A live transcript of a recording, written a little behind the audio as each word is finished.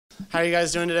How are you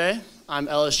guys doing today? I'm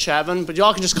Chapman, but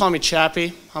y'all can just call me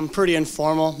Chappy. I'm pretty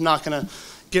informal. I'm not going to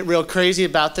get real crazy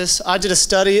about this. I did a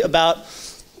study about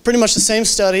pretty much the same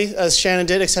study as Shannon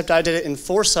did, except I did it in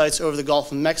 4 sites over the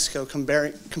Gulf of Mexico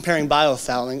comparing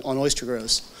biofouling on oyster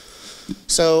grows.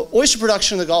 So oyster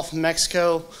production in the Gulf of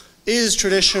Mexico is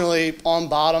traditionally on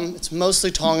bottom. It's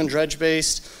mostly tong and dredge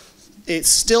based. It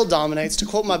still dominates. To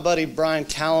quote my buddy Brian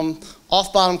Callum,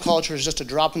 off-bottom culture is just a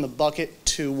drop in the bucket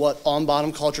to what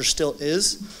on-bottom culture still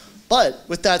is. But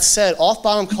with that said,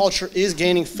 off-bottom culture is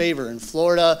gaining favor in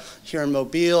Florida, here in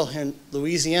Mobile, in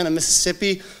Louisiana,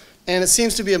 Mississippi, and it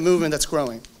seems to be a movement that's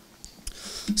growing.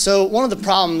 So one of the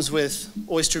problems with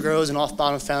oyster grows and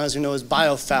off-bottom fouling, as you know, is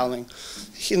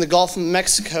biofouling. In the Gulf of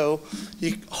Mexico,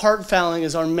 hard fouling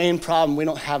is our main problem. We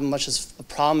don't have much of a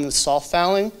problem with soft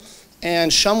fouling.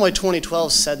 And Shumway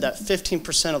 2012 said that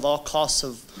 15% of all costs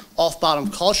of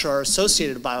off-bottom culture are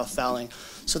associated with biofouling.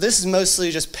 So this is mostly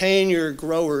just paying your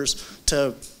growers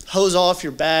to hose off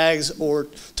your bags or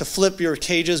to flip your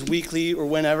cages weekly or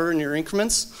whenever in your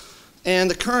increments. And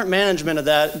the current management of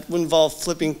that would involve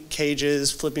flipping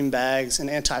cages, flipping bags, and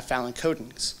anti-fouling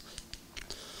coatings.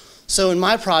 So in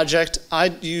my project, I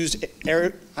used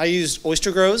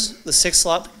oyster grows, the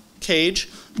 6-slot cage.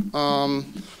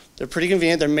 They're pretty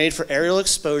convenient. They're made for aerial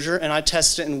exposure, and I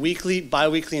tested it in weekly,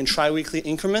 biweekly, and tri-weekly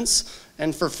increments.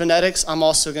 And for phonetics, I'm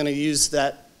also going to use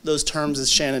those terms as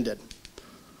Shannon did.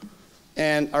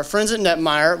 And our friends at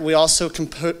Netmeyer, we also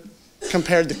compared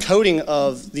the coating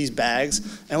of these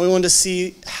bags, and we wanted to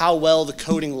see how well the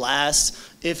coating lasts,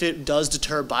 if it does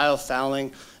deter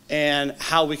biofouling, and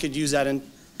how we could use that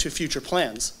into future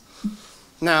plans.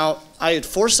 Now, I had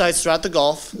 4 sites throughout the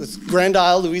Gulf, with Grand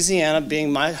Isle, Louisiana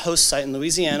being my host site in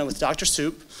Louisiana with Dr.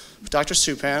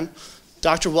 Supan.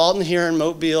 Dr. Walton here in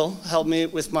Mobile helped me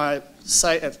with my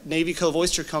site at Navy Cove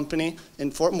Oyster Company in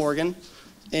Fort Morgan.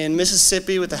 In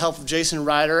Mississippi, with the help of Jason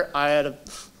Ryder, I had a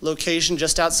location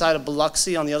just outside of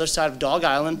Biloxi on the other side of Dog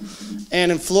Island.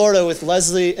 And in Florida, with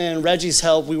Leslie and Reggie's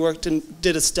help, we worked and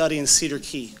did a study in Cedar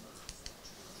Key.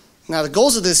 Now, the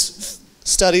goals of this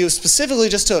study was specifically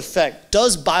just to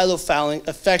does biofouling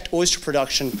affect oyster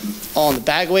production on the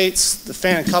bag weights, the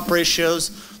fan and cup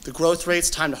ratios, the growth rates,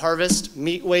 time to harvest,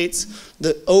 meat weights,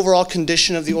 the overall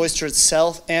condition of the oyster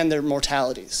itself, and their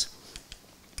mortalities.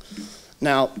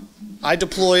 Now, I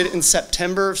deployed in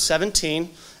September of 17,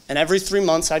 and every 3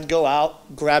 months I'd go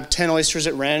out, grab 10 oysters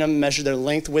at random, measure their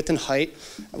length, width, and height,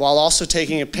 while also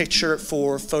taking a picture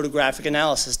for photographic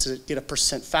analysis to get a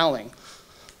 % fouling.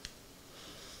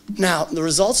 Now, the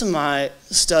results of my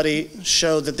study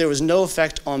showed that there was no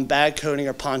effect on bag coating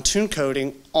or pontoon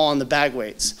coating on the bag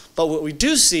weights. But what we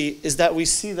do see is that we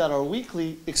see that our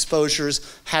weekly exposures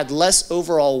had less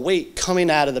overall weight coming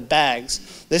out of the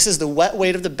bags. This is the wet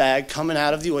weight of the bag coming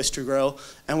out of the oyster grow,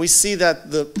 and we see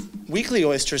that the weekly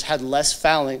oysters had less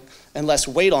fouling and less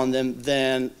weight on them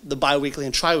than the biweekly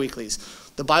and tri-weeklies.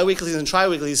 The biweeklies and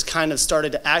tri-weeklies kind of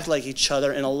started to act like each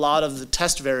other in a lot of the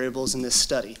test variables in this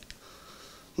study.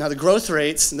 Now the growth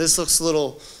rates, this looks a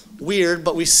little weird,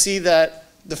 but we see that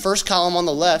the first column on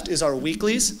the left is our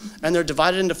weeklies, and they're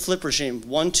divided into flip regime,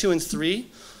 1, 2, and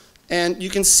 3. And you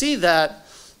can see that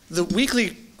the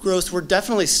weekly growths were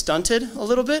definitely stunted a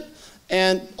little bit,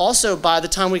 and also by the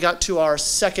time we got to our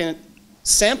second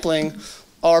sampling,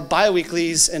 our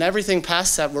biweeklies and everything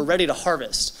past that were ready to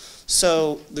harvest.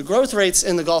 So the growth rates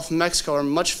in the Gulf of Mexico are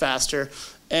much faster,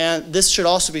 and this should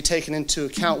also be taken into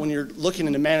account when you're looking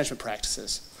into management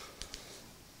practices.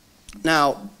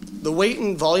 Now, the weight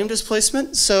and volume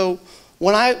displacement. So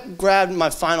when I grabbed my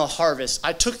final harvest,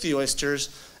 I took the oysters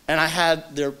and I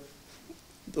had the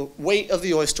weight of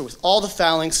the oyster with all the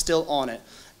fouling still on it.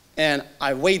 And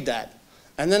I weighed that.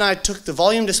 And then I took the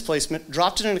volume displacement,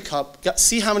 dropped it in a cup,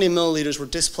 see how many milliliters were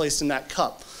displaced in that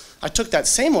cup. I took that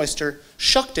same oyster,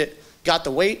 shucked it, got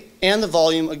the weight and the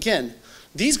volume again.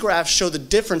 These graphs show the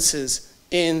differences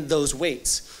in those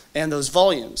weights and those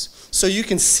volumes. So you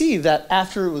can see that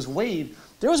after it was weighed,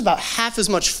 there was about half as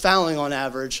much fouling on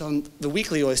average on the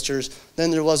weekly oysters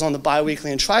than there was on the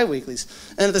biweekly and tri-weeklies.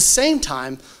 And at the same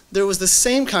time, there was the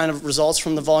same kind of results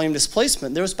from the volume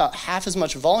displacement. There was about half as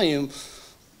much volume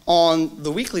on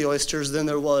the weekly oysters than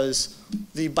there was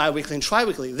the biweekly and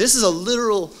tri-weekly. This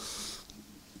literally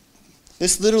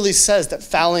says that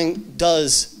fouling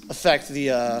does affect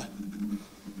the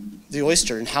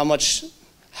oyster and how much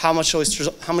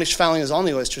fouling is on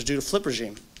the oysters due to flip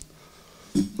regime.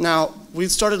 Now, we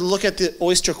started to look at the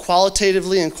oyster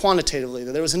qualitatively and quantitatively.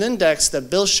 There was an index that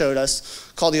Bill showed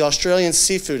us called the Australian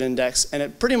Seafood Index, and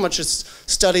it pretty much just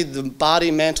studied the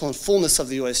body, mantle, and fullness of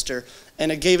the oyster,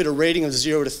 and it gave it a rating of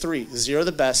 0 to 3. 0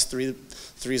 the best, 3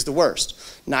 3 is the worst.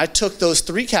 Now I took those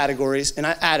 3 categories and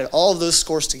I added all of those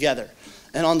scores together.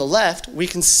 And on the left, we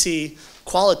can see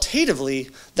qualitatively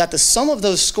that the sum of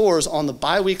those scores on the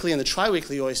biweekly and the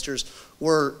triweekly oysters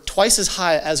were twice as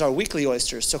high as our weekly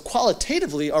oysters. So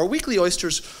qualitatively, our weekly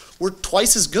oysters were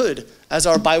twice as good as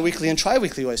our biweekly and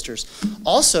triweekly oysters.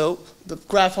 Also, the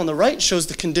graph on the right shows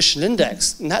the condition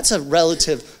index, and that's a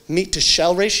relative meat to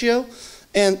shell ratio.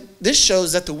 And this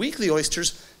shows that the weekly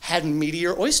oysters had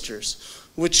meatier oysters,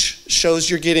 which shows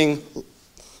you're getting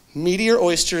meatier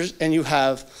oysters and you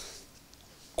have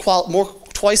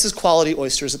twice as quality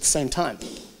oysters at the same time.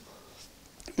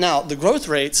 Now, the growth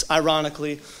rates,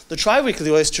 ironically, the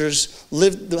triweekly oysters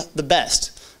lived the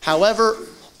best. However,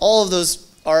 all of those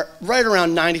are right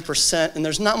around 90%, and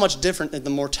there's not much different in the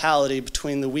mortality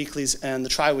between the weeklies and the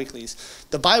triweeklies.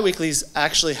 The biweeklies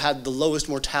actually had the lowest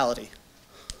mortality.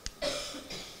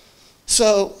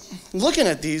 So, looking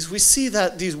at these, we see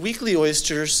that these weekly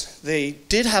oysters, they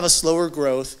did have a slower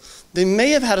growth. They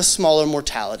may have had a smaller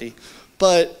mortality,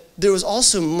 but there was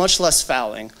also much less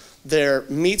fouling. Their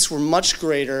meats were much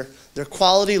greater, their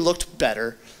quality looked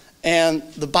better, and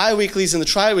the biweeklies and the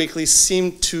triweeklies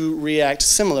seemed to react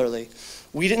similarly.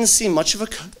 We didn't see much of an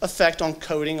effect on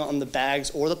coating on the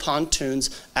bags or the pontoons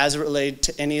as it related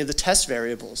to any of the test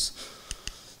variables.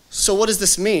 So what does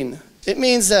this mean? It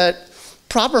means that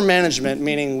proper management,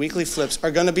 meaning weekly flips,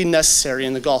 are going to be necessary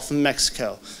in the Gulf of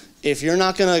Mexico. If you're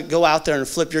not going to go out there and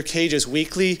flip your cages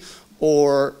weekly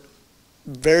or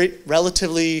very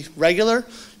relatively regular,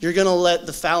 you're going to let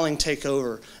the fouling take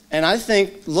over. And I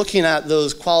think looking at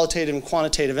those qualitative and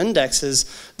quantitative indexes,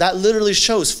 that literally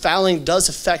shows fouling does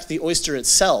affect the oyster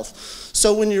itself.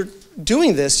 So when you're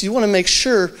doing this, you want to make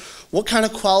sure what kind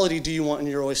of quality do you want in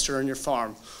your oyster and your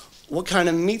farm? What kind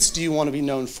of meats do you want to be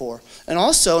known for? And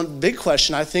also, big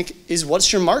question, I think, is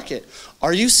what's your market?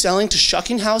 Are you selling to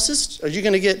shucking houses? Are you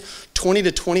going to get 20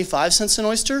 to 25 cents an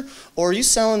oyster? Or are you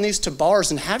selling these to bars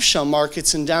and half-shell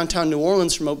markets in downtown New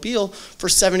Orleans or Mobile for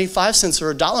 75 cents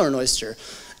or $1 an oyster?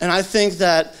 And I think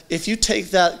that if you take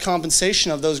that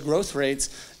compensation of those growth rates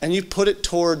and you put it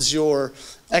towards your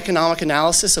economic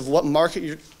analysis of what market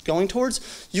you're going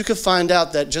towards, you could find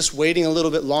out that just waiting a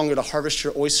little bit longer to harvest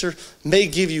your oyster may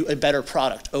give you a better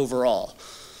product overall.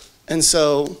 And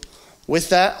so with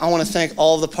that, I want to thank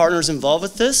all of the partners involved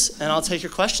with this, and I'll take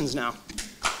your questions now.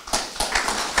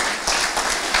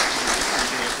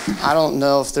 I don't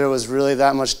know if there was really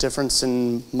that much difference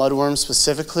in mudworms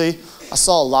specifically. I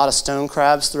saw a lot of stone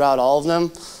crabs throughout all of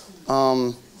them.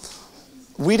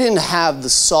 We didn't have the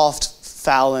soft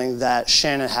fouling that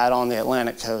Shannon had on the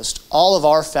Atlantic coast. All of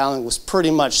our fouling was pretty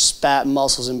much spat,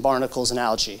 mussels, and barnacles and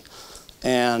algae.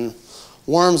 And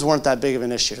worms weren't that big of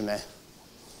an issue to me.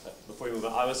 Before we move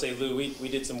on, I would say, Lou, we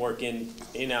did some work in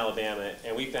Alabama,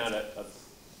 and we found a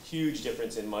huge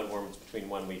difference in mudworms between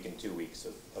 1 week and 2 weeks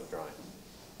of drying.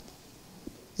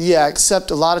 Yeah,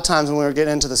 except a lot of times when we were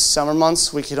getting into the summer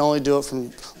months, we could only do it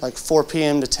from like 4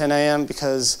 p.m. to 10 a.m.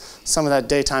 because some of that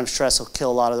daytime stress will kill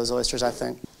a lot of those oysters, I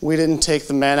think. We didn't take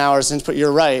the man-hours input.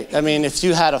 You're right. I mean, if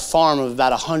you had a farm of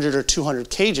about 100 or 200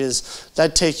 cages,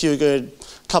 that'd take you a good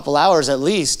couple hours at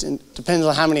least, and depends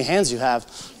on how many hands you have.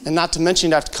 And not to mention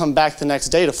you'd have to come back the next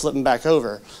day to flip them back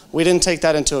over. We didn't take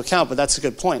that into account, but that's a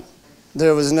good point.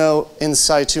 There was no in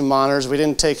situ monitors. We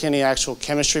didn't take any actual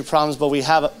chemistry problems, but we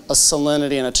have a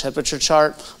salinity and a temperature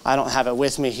chart. I don't have it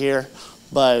with me here,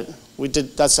 but we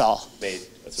did, that's all.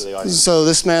 That's really awesome. So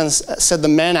this man said the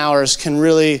man-hours can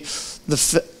really,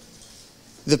 the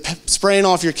spraying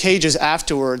off your cages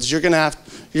afterwards,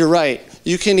 you're right.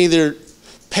 You can either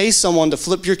pay someone to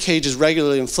flip your cages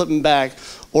regularly and flip them back,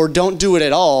 or don't do it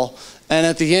at all. And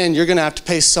at the end, you're going to have to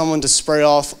pay someone to spray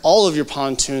off all of your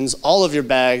pontoons, all of your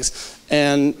bags,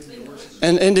 and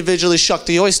individually shuck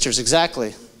the oysters,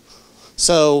 exactly.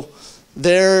 So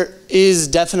there is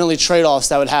definitely trade-offs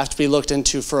that would have to be looked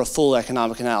into for a full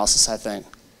economic analysis, I think.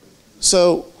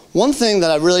 So one thing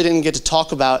that I really didn't get to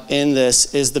talk about in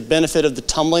this is the benefit of the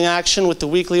tumbling action with the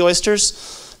weekly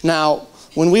oysters. Now,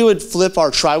 when we would flip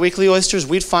our tri-weekly oysters,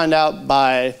 we'd find out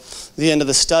by the end of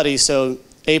the study, so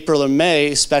April or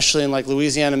May, especially in like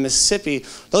Louisiana and Mississippi,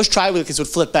 those tri-weeklies would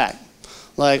flip back.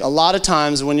 Like a lot of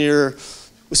times when you're,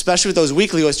 especially with those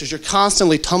weekly oysters, you're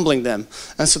constantly tumbling them.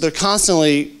 And so they're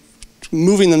constantly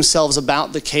moving themselves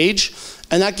about the cage,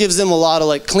 and that gives them a lot of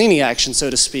like cleaning action, so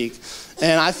to speak.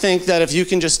 And I think that if you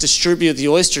can just distribute the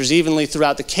oysters evenly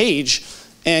throughout the cage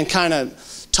and kind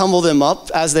of tumble them up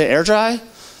as they air dry,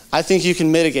 I think you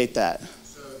can mitigate that.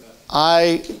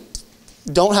 I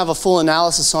don't have a full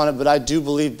analysis on it, but I do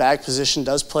believe bag position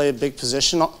does play a big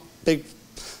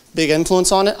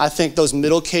influence on it. I think those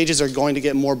middle cages are going to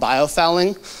get more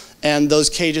biofouling, and those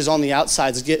cages on the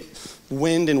outsides get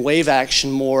wind and wave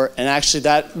action more, and actually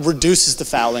that reduces the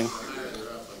fouling.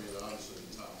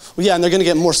 Well, yeah, and they're going to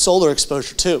get more solar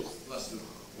exposure too.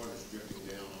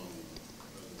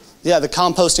 Yeah, the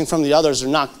composting from the others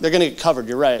they're going to get covered,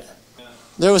 you're right.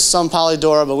 There was some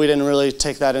Polydora, but we didn't really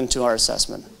take that into our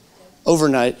assessment.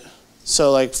 Overnight,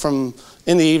 so like from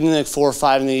in the evening, like 4 or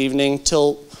 5 in the evening,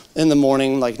 till in the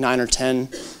morning, like 9 or 10.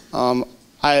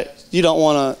 You don't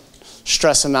want to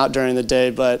stress them out during the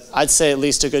day, but I'd say at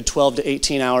least a good 12 to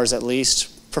 18 hours at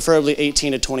least, preferably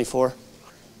 18 to 24.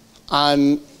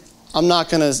 I'm not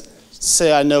going to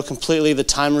say I know completely the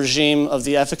time regime of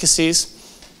the efficacies,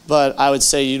 but I would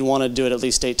say you'd want to do it at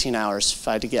least 18 hours if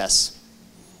I had to guess.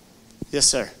 Yes,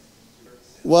 sir.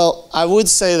 Well, I would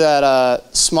say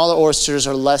that smaller oysters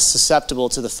are less susceptible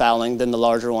to the fouling than the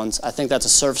larger ones. I think that's a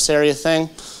surface area thing,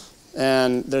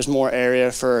 and there's more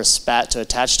area for a spat to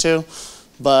attach to,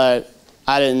 but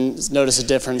I didn't notice a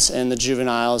difference in the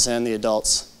juveniles and the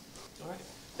adults. All right.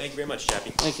 Thank you very much,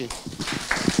 Chappie. Thank you.